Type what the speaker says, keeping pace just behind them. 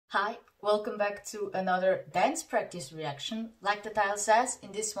Hi, welcome back to another dance practice reaction. Like the title says,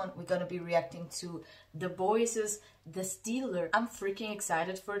 in this one we're gonna be reacting to the Boyz' The Stealer. I'm freaking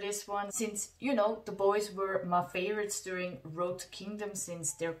excited for this one since, you know, the Boyz were my favorites during Road to Kingdom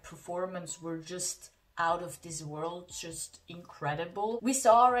since their performance were just out of this world, just incredible. We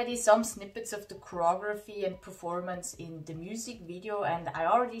saw already some snippets of the choreography and performance in the music video, and I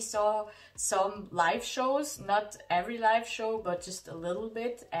already saw some live shows, not every live show but just a little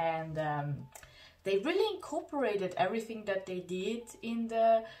bit, and they really incorporated everything that they did in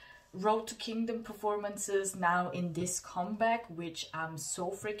the Road to Kingdom performances now in this comeback, which I'm so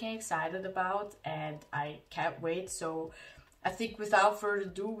freaking excited about and I can't wait. So I think without further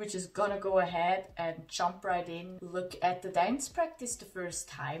ado, we're just gonna go ahead and jump right in, look at the dance practice the first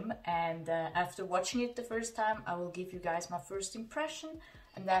time, and after watching it the first time, I will give you guys my first impression,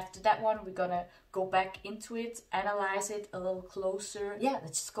 and after that one, we're gonna go back into it, analyze it a little closer. Yeah,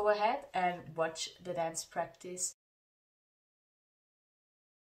 let's just go ahead and watch the dance practice.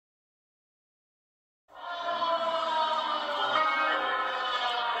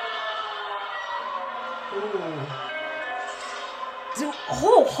 Ooh.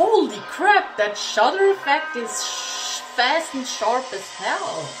 Oh, holy crap, that shutter effect is fast and sharp as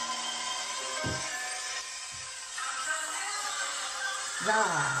hell.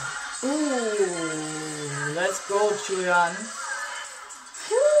 Yeah. Ooh, let's go, Julian.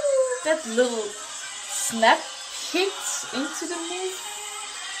 That little snap hits into the move.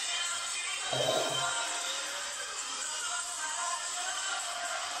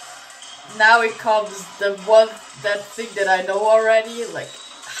 Now it comes that thing that I know already, like,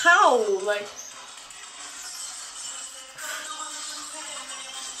 how? Like,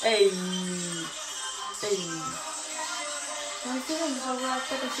 hey. My feeling's alright,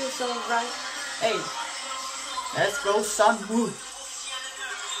 but it feels alright. Hey, let's go, son, move.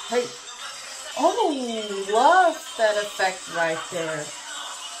 Hey, oh, love that effect right there.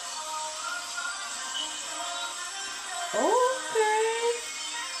 Okay.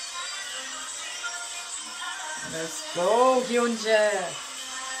 Let's go, Hyunjae.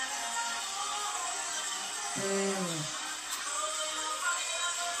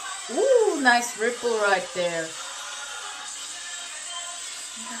 Ooh, nice ripple right there.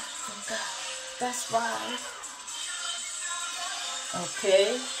 That's right.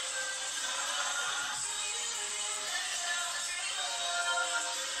 Okay.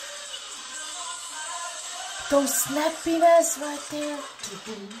 Those snappiness right there.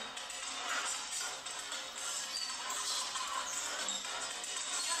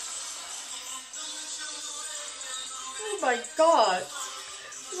 Oh my god.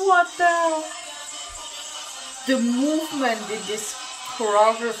 What the movement in this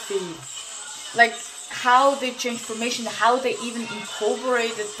choreography, like how they changed formation, how they even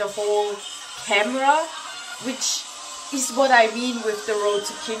incorporated the whole camera, which is what I mean with the Road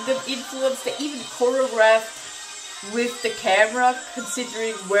to Kingdom influence. They even choreographed with the camera,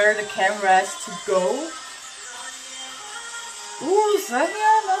 considering where the camera has to go. Ooh,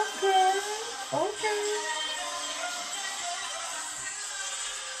 Sanyan, okay, okay.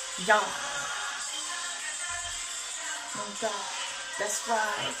 Yeah. Oh god, that's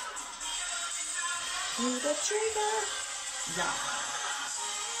right. Pull the trigger. Yeah.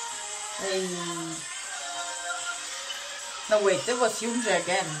 Hey. No, wait, that was Hyunjae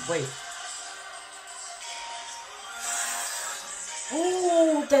again. Wait.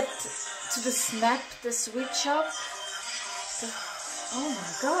 Oh, that to the snap, the switch up. Oh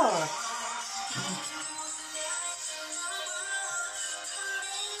my god.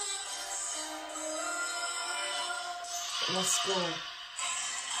 Let's go.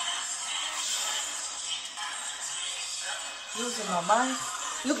 Losing my mind.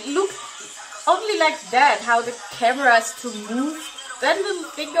 Look, only like that, how the camera has to move that little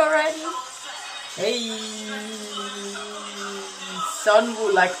thing already. Hey,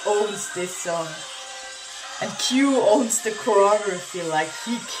 Sunwoo like owns this song. And Q owns the choreography, like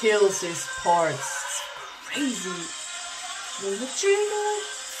he kills his parts. It's crazy. Little trigger.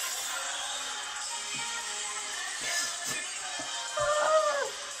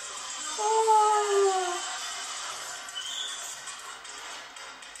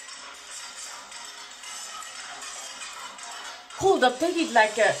 Hold up, they did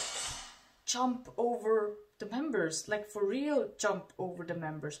like a jump over the members, like for real jump over the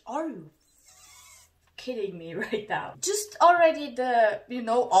members. Are you kidding me right now? Just already the, you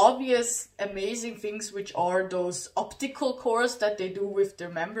know, obvious amazing things, which are those optical cores that they do with their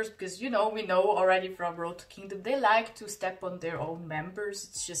members, because, you know, we know already from Road to Kingdom, they like to step on their own members.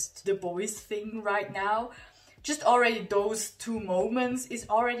 It's just the Boyz thing right now. just already those two moments is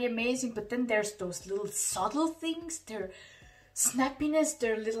already amazing. But then there's those little subtle things, their snappiness,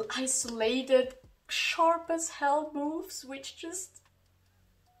 their little isolated, sharp as hell moves, which just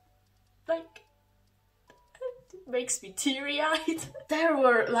like it makes me teary-eyed. There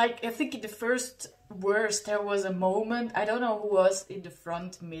were like, I think in the first verse there was a moment, I don't know who was in the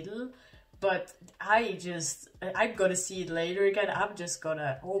front middle, but I'm gonna see it later again. I'm just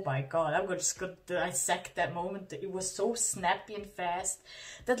gonna, oh my god, I'm just gonna dissect that moment. It was so snappy and fast.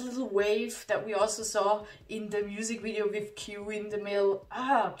 That little wave that we also saw in the music video with Q in the middle.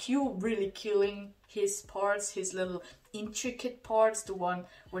 Q really killing his parts, his little intricate parts, the one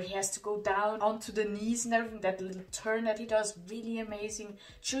where he has to go down onto the knees and everything, that little turn that he does, really amazing.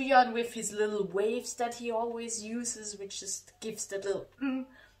 Juyeon with his little waves that he always uses, which just gives that little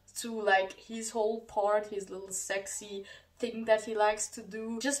to like his whole part, his little sexy thing that he likes to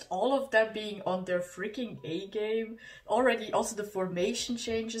do. Just all of them being on their freaking A game. Already also the formation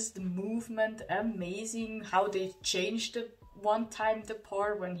changes, the movement, amazing. How they changed it one time, the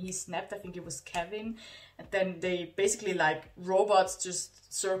part when he snapped, I think it was Kevin, and then they basically like robots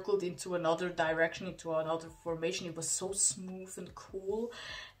just circled into another direction, into another formation. It was so smooth and cool.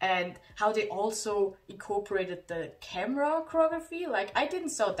 And how they also incorporated the camera choreography. Like, I didn't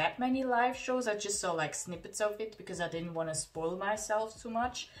saw that many live shows, I just saw like snippets of it because I didn't want to spoil myself too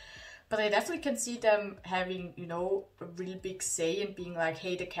much. But I definitely can see them having, you know, a really big say and being like,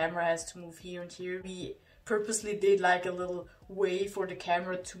 hey, the camera has to move here and here. We purposely did like a little way for the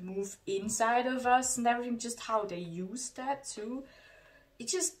camera to move inside of us and everything, just how they used that too. It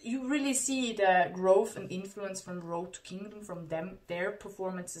just, you really see the growth and influence from Road to Kingdom, from them, their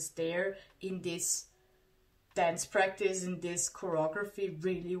performances there in this dance practice, in this choreography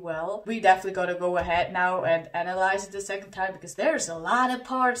really well. We definitely gotta go ahead now and analyze it the second time because there's a lot of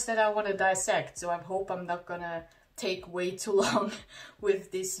parts that I want to dissect. So I hope I'm not gonna take way too long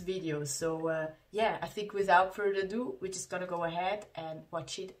with this video. So yeah, I think without further ado, we're just gonna go ahead and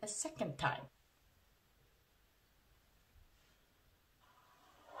watch it a second time.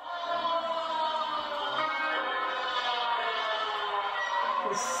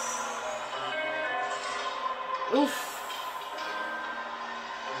 Oof. Oof.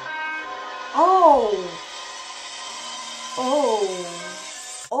 Oh. Oh.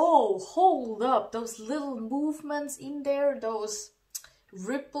 Oh, hold up. Those little movements in there, those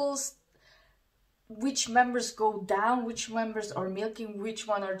ripples. Which members go down, which members are milking, which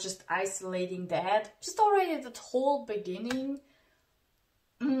one are just isolating the head. Just already at that whole beginning.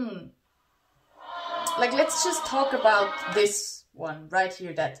 Like, let's just talk about this one right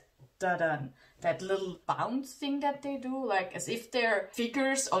here, that little bounce thing that they do, like as if they're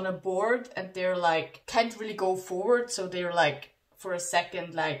figures on a board and they're like, can't really go forward, so they're like, for a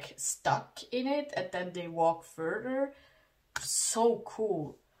second, like stuck in it, and then they walk further. So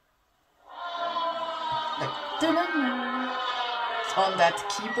cool. Like, on that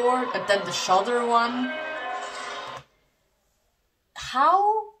keyboard, and then the shudder one.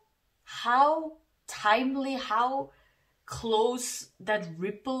 How timely, how close that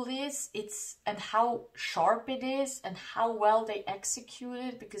ripple is, and how sharp it is, and how well they execute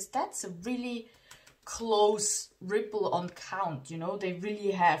it, because that's a really close ripple on count, you know. They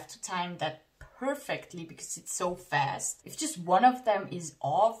really have to time that perfectly because it's so fast. If just one of them is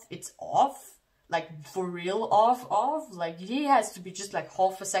off, it's off, like for real off, like he has to be just like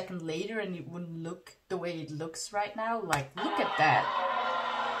half a second later and it wouldn't look the way it looks right now. Like, look at that.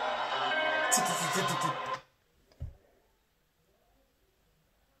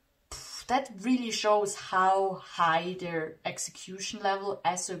 That really shows how high their execution level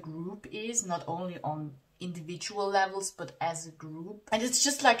as a group is, not only on individual levels, but as a group. And it's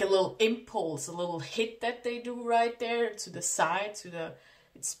just like a little impulse, a little hit that they do right there to the side, to the,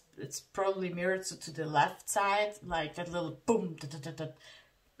 it's probably mirrored to the left side, like that little boom,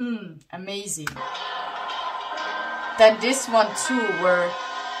 amazing. Then this one too, where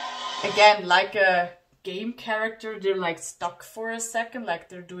again, like a game character, they're like stuck for a second, like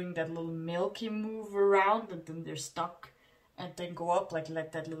they're doing that little milky move around, and then they're stuck and then go up, like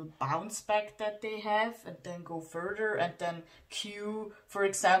that little bounce back that they have, and then go further. And then Q, for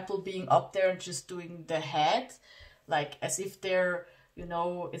example, being up there and just doing the head, like as if they're, you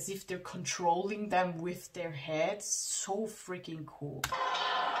know, as if they're controlling them with their heads. So freaking cool.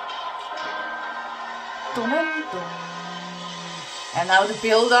 And now the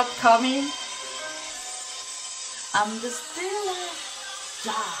build up coming. I'm the still,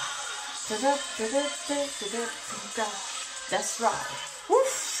 yeah. That's right.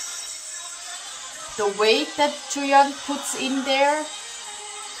 Woof. The weight that Juyeon puts in there,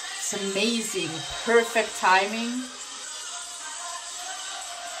 It's amazing, perfect timing.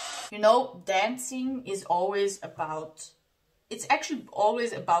 You know, dancing is always about, it's actually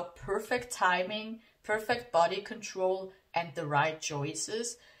always about perfect timing, perfect body control, and the right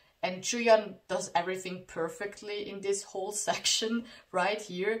choices. And Juyeon does everything perfectly in this whole section right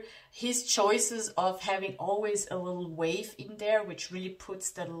here. His choices of having always a little wave in there, which really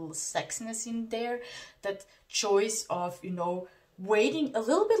puts that little sexiness in there. That choice of, you know, waiting a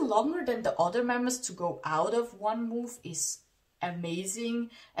little bit longer than the other members to go out of one move is amazing.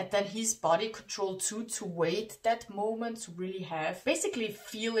 And then his body control too, to wait that moment, to really have basically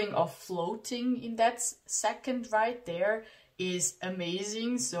feeling of floating in that second right there is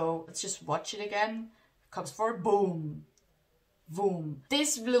amazing. So let's just watch it again. Comes forward, boom, boom.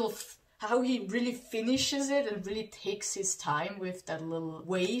 This little, how he really finishes it and really takes his time with that little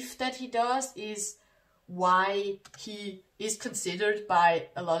wave that he does is why he is considered by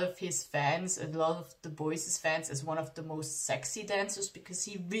a lot of his fans, a lot of the Boyz' fans, as one of the most sexy dancers, because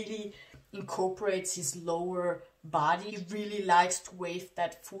he really incorporates his lower body. He really likes to wave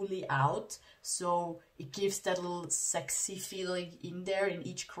that fully out, so it gives that little sexy feeling in there in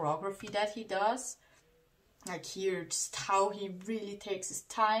each choreography that he does. Like here, just how he really takes his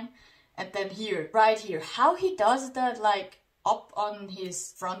time. And then here, right here, how he does that, like up on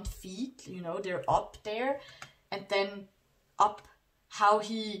his front feet, you know, they're up there, and then up, how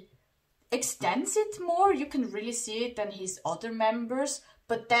he extends it more. You can really see it than his other members,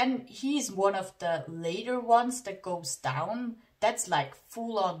 but then he's one of the later ones that goes down. That's like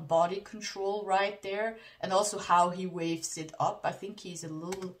full-on body control right there. And also how he waves it up. I think he's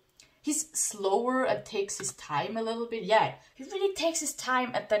slower and takes his time a little bit. Yeah, he really takes his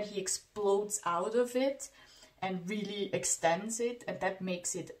time, and then he explodes out of it and really extends it, and that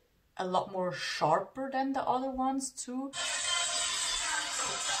makes it a lot more sharper than the other ones too.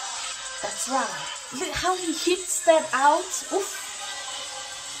 That's right. Look how he hits that out. Oof.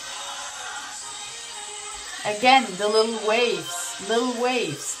 Again, the little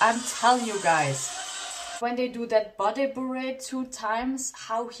waves. I'm telling you guys. When they do that body beret 2 times,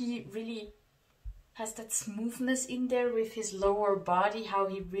 how he really has that smoothness in there with his lower body, how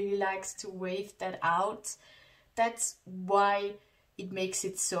he really likes to wave that out. That's why it makes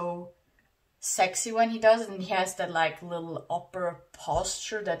it so sexy when he does it. And he has that like little upper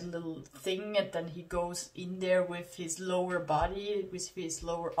posture, that little thing, and then he goes in there with his lower body, with his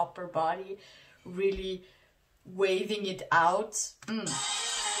lower upper body, really waving it out.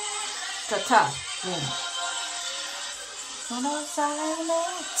 Ta-ta, boom.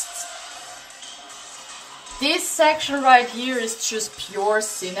 This section right here is just pure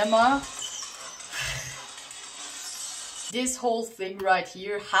cinema. This whole thing right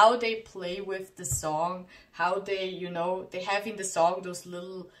here, how they play with the song, how they, you know, they have in the song those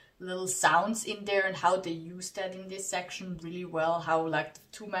little sounds in there, and how they use that in this section really well. How like the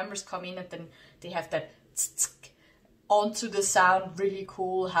 2 members come in and then they have that onto the sound, really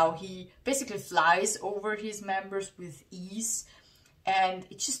cool. How he basically flies over his members with ease, and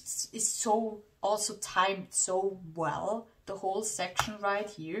it just is so also timed so well, the whole section right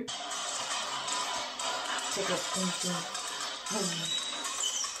here. Take a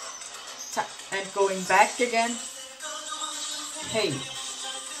and going back again. Hey.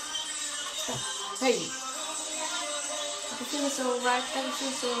 Hey. I feel so right, I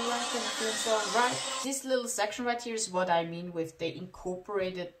feel so right, I feel so right. This little section right here is what I mean with they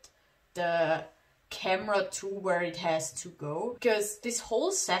incorporated the camera to where it has to go. Because this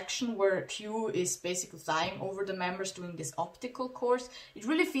whole section where Q is basically flying over the members doing this optical course, it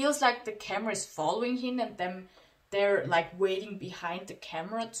really feels like the camera is following him and them they're like waiting behind the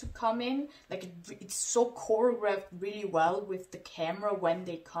camera to come in. Like it's so choreographed really well with the camera when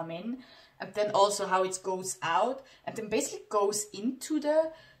they come in. And then also how it goes out and then basically goes into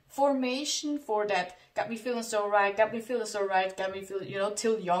the formation for that got me feeling so right, got me feeling so right, got me feeling, you know,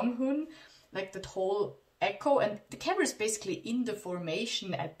 till Young-hoon. Like that whole echo, and the camera is basically in the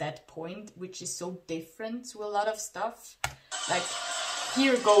formation at that point, which is so different to a lot of stuff. Like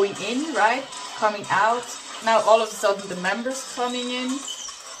here going in, right, coming out, now all of a sudden the members coming in,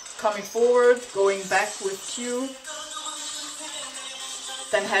 coming forward, going back with Q,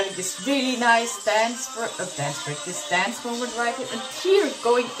 then having this really nice dance moment right here, and here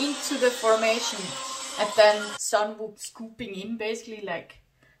going into the formation, and then Sunwoo scooping in, basically like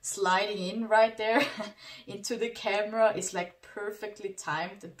sliding in right there into the camera is like perfectly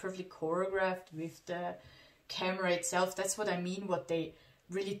timed and perfectly choreographed with the camera itself. That's what I mean, what they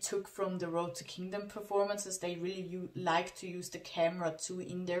really took from the Road to Kingdom performances. They really like to use the camera too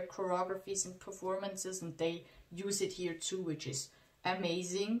in their choreographies and performances, and they use it here too, which is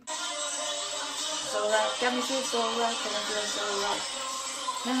amazing. So right, got me feel so right, can I feel so right?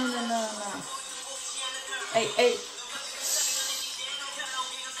 No, no, no, no. Hey, hey.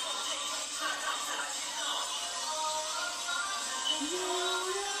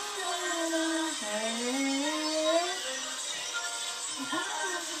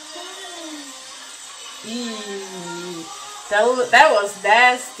 That was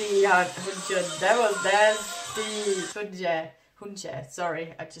nasty, Hunja. That was nasty. Hunja.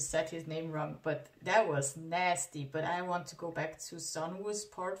 Sorry, I just said his name wrong, but that was nasty. But I want to go back to Sunwoo's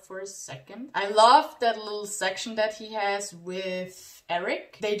part for a second. I love that little section that he has with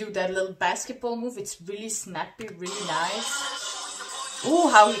Eric. They do that little basketball move. It's really snappy, really nice. Ooh,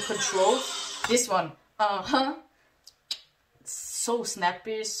 how he controls this one. So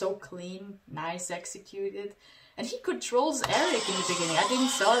snappy, so clean, nice executed. And he controls Eric in the beginning. I didn't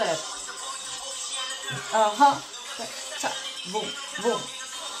saw that. Boom, boom.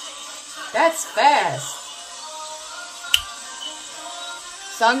 That's fast.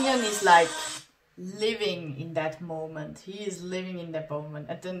 Sungyeon is like living in that moment. He is living in that moment.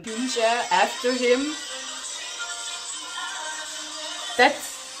 And then Hyunjae after him.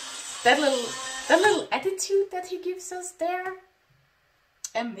 That little attitude that he gives us there.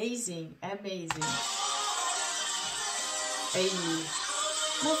 Amazing, amazing. Hey.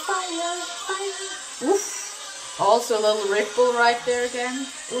 No fire, fire. Oof. Also a little ripple right there again.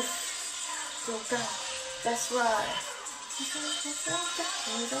 Oof. Oh God. That's right.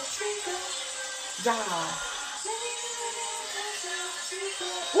 Yeah.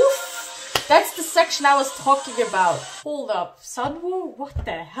 Oof. That's the section I was talking about. Hold up. Sunwoo? What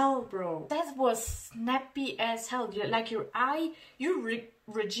the hell, bro? That was snappy as hell. Like your eye, you're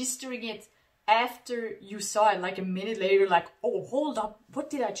registering it after you saw it, like a minute later, like, oh, hold up, what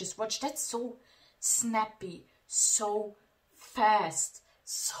did I just watch? That's so snappy, so fast,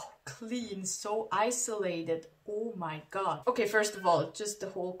 so clean, so isolated. Oh my God. Okay, first of all, just the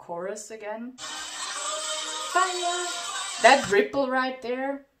whole chorus again. Fire! That ripple right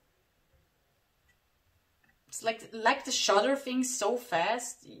there. It's like the shutter thing so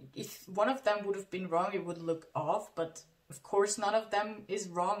fast. If one of them would have been wrong, it would look off, but of course none of them is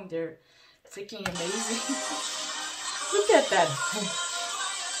wrong. They're freaking amazing. Look at that.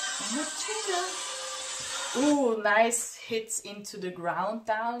 Ooh, nice hits into the ground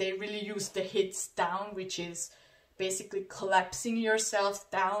down. They really use the hits down, which is basically collapsing yourself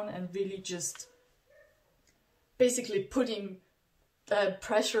down and really just basically putting,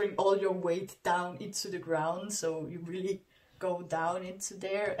 pressuring all your weight down into the ground. So you really go down into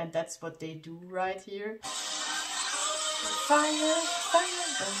there, and that's what they do right here. Fire,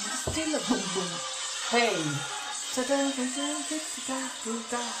 fire, still a boom boom. Hey,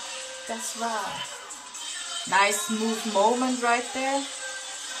 that's right. Nice smooth moment right there.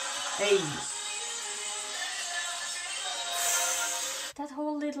 Hey, that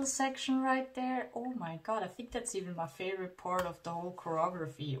whole little section right there. Oh my God, I think that's even my favorite part of the whole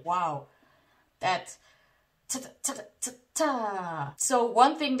choreography. Wow, that. So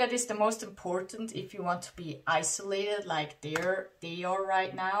one thing that is the most important if you want to be isolated like they are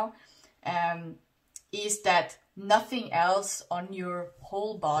right now, is that nothing else on your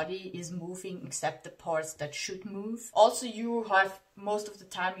whole body is moving except the parts that should move. Also, you have most of the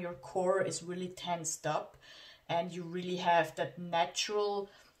time your core is really tensed up and you really have that natural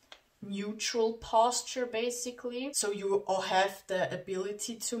neutral posture basically. So you all have the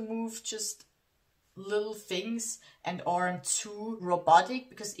ability to move just little things and aren't too robotic,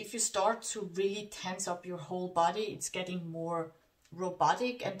 because if you start to really tense up your whole body, it's getting more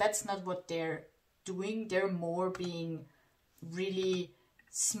robotic, and that's not what they're doing. They're more being really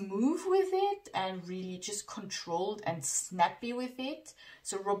smooth with it and really just controlled and snappy with it.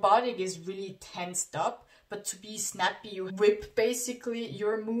 So robotic is really tensed up, but to be snappy, you whip basically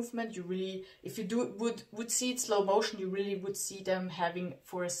your movement. You really, if you would see it slow motion, you really would see them having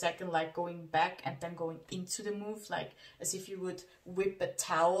for a second like going back and then going into the move, like as if you would whip a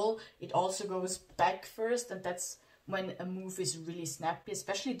towel. It also goes back first, and that's when a move is really snappy,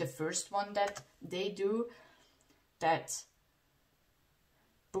 especially the first one that they do. That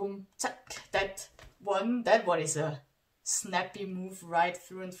boom, tack, that one is a snappy move right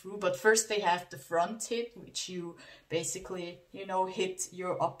through and through. But first they have the front hit, which you basically, you know, hit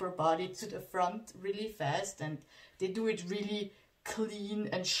your upper body to the front really fast, and they do it really clean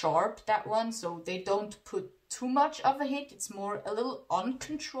and sharp, that one. So they don't put too much of a hit, it's more a little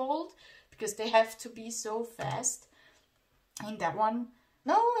uncontrolled because they have to be so fast. In that one,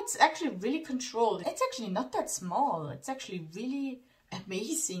 no, it's actually really controlled. It's actually not that small, it's actually really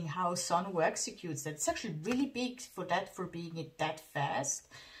amazing how Sunwoo executes that. It's actually really big for being it that fast.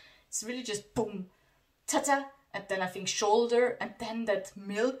 It's really just boom, ta-ta, and then I think shoulder, and then that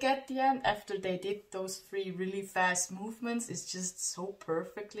milk at the end after they did those 3 really fast movements is just so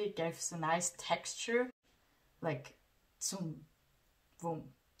perfectly. It gives a nice texture, like zoom, boom,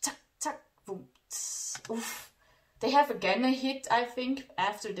 tak, tak, boom, tss, oof. They have again a hit, I think,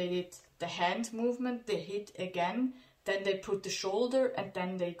 after they did the hand movement, they hit again, then they put the shoulder, and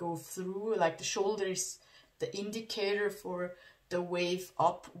then they go through, like the shoulder is the indicator for the wave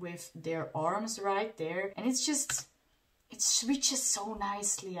up with their arms right there. And it's just, it switches so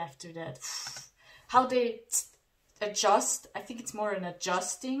nicely after that. How they adjust, I think it's more an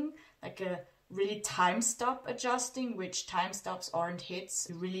adjusting, like a really time stop adjusting, which time stops aren't hits.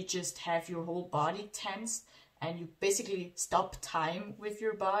 You really just have your whole body tense and you basically stop time with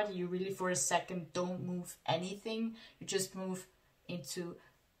your body. You really for a second don't move anything. You just move into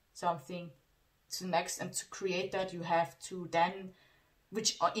something to next, and to create that you have to then,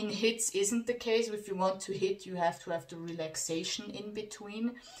 which in hits isn't the case. If you want to hit, you have to have the relaxation in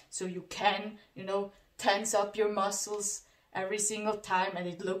between, so you can, you know, tense up your muscles every single time, and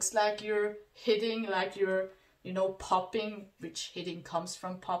it looks like you're hitting, like you're, you know, popping, which hitting comes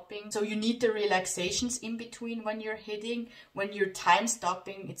from popping. So you need the relaxations in between when you're hitting. When you're time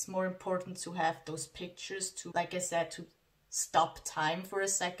stopping, it's more important to have those pictures to, like I said, to stop time for a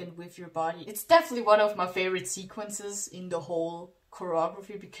second with your body. It's definitely one of my favorite sequences in the whole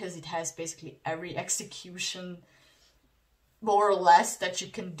choreography, because it has basically every execution more or less that you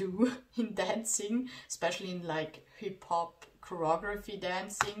can do in dancing, especially in like hip-hop choreography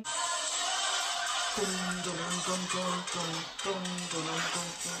dancing.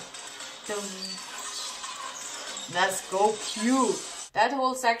 Let's go, cue! That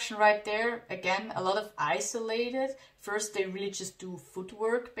whole section right there, again, a lot of isolated. First, they really just do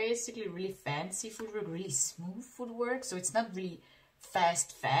footwork, basically, really fancy footwork, really smooth footwork. So it's not really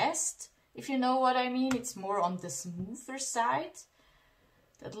fast, if you know what I mean. It's more on the smoother side.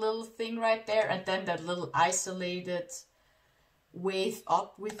 That little thing right there. And then that little isolated wave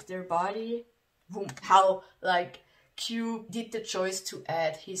up with their body. Boom. How, like, Q did the choice to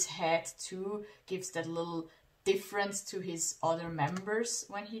add his head too. Gives that little difference to his other members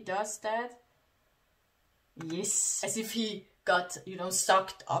when he does that. Yes, as if he got, you know,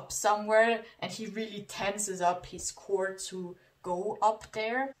 sucked up somewhere, and he really tenses up his core to go up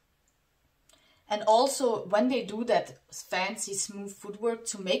there. And also when they do that fancy smooth footwork,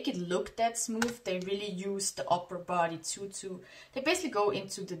 to make it look that smooth, they really use the upper body too. They basically go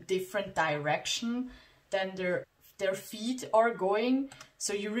into the different direction than their feet are going.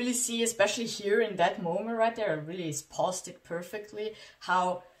 So you really see, especially here in that moment right there, it really is paused it perfectly,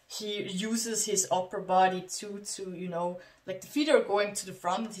 how he uses his upper body to, you know, like the feet are going to the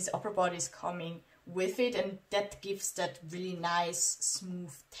front and his upper body is coming with it, and that gives that really nice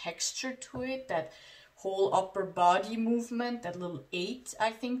smooth texture to it, that whole upper body movement, that little 8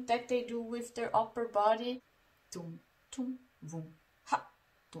 I think that they do with their upper body. Tum, tum, boom, ha,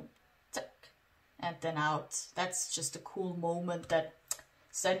 tum, tak. And then out. That's just a cool moment, that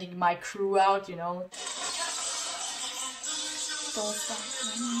sending my crew out, you know.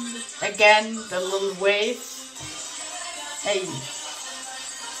 Again, the little wave. Hey.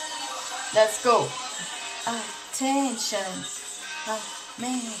 Let's go. Attention.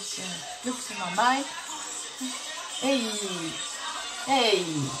 Attention. Look to my mind. Hey. Hey.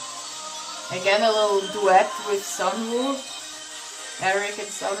 Again, a little duet with Sunwoo. Eric and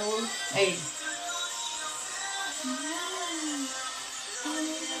Sunwoo. Hey.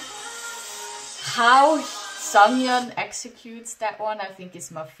 How Sungyeon executes that one, I think,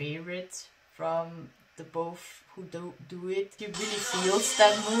 is my favorite from the both who do it. He really feels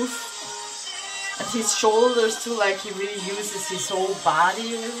that move. And his shoulders too, like he really uses his whole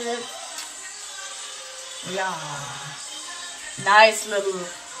body with it. Yeah. Nice little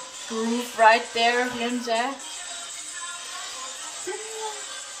groove right there, Hyunjae.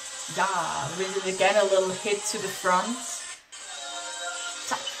 Yeah, really again a little hit to the front.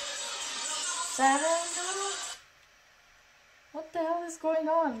 What the hell is going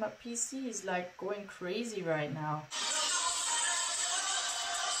on? My PC is like going crazy right now.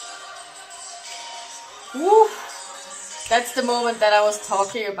 Woo! That's the moment that I was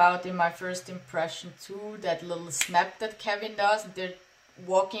talking about in my first impression too. That little snap that Kevin does. They're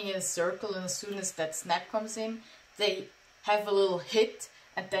walking in a circle, and as soon as that snap comes in, they have a little hit,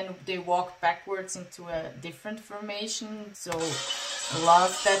 and then they walk backwards into a different formation. So I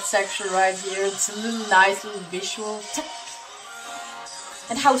love that section right here. It's a little nice little visual.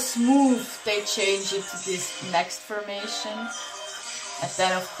 And how smooth they change it to this next formation. And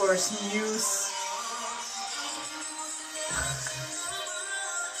then of course Muse.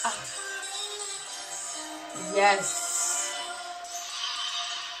 Yes.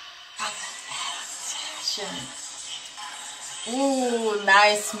 Ooh,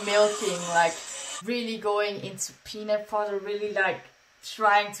 nice milking, like really going into peanut butter, really like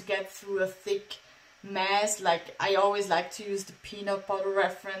trying to get through a thick mass. Like I always like to use the peanut butter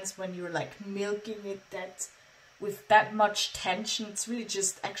reference when you're like milking it that with that much tension. It's really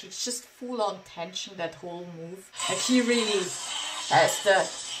just, actually it's just full on tension, that whole move. Like he really has the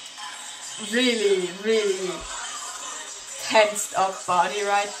really tensed up body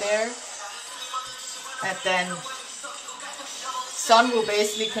right there. And then Sunwoo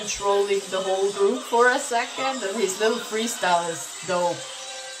basically controlling the whole group for a second, and his little freestyle is dope.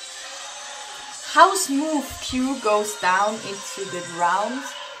 How smooth Q goes down into the ground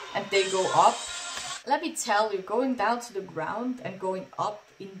and they go up. Let me tell you, going down to the ground and going up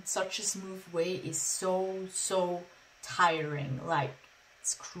in such a smooth way is so tiring. Like,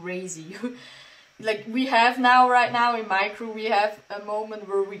 it's crazy. Like we have now, right now in my crew, we have a moment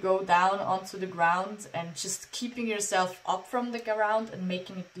where we go down onto the ground and just keeping yourself up from the ground and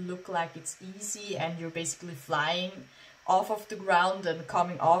making it look like it's easy and you're basically flying off of the ground and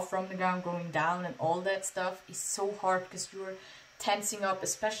coming off from the ground, going down, and all that stuff is so hard because you're tensing up,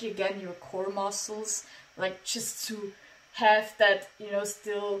 especially again your core muscles, like just to have that, you know,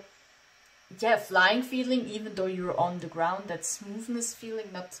 still, yeah, flying feeling even though you're on the ground, that smoothness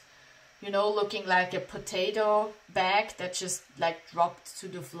feeling, not, you know, looking like a potato bag that just like dropped to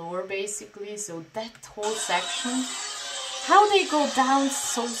the floor basically. So that whole section, how they go down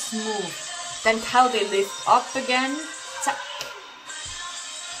so smooth, then how they lift up again. Tack.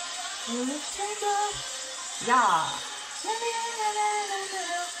 Yeah.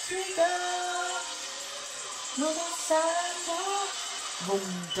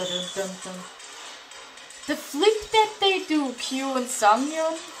 The flip that they do, Q and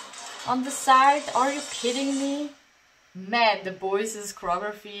Sungyeon on the side, are you kidding me? Man, the Boyz'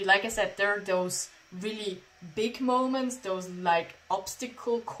 choreography, like I said, there are those really big moments, those like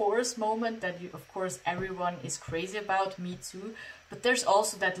obstacle course moment that you, of course, everyone is crazy about, me too. But there's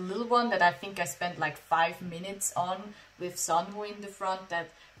also that little one that I think I spent like 5 minutes on with Sunwoo in the front, that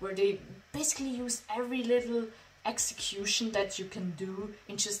where they basically use every little execution that you can do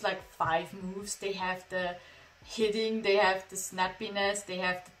in just like 5 moves. They have the hitting, they have the snappiness, they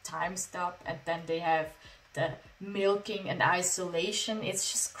have the time stop, and then they have the milking and isolation.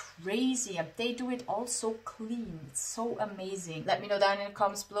 It's just crazy, and they do it all so clean. It's so amazing. Let me know down in the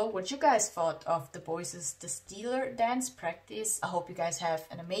comments below what you guys thought of the Boyz' The Stealer dance practice. I hope you guys have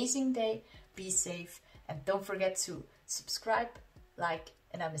an amazing day, be safe, and don't forget to subscribe, like,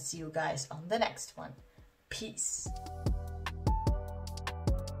 and I'm gonna see you guys on the next one. Peace.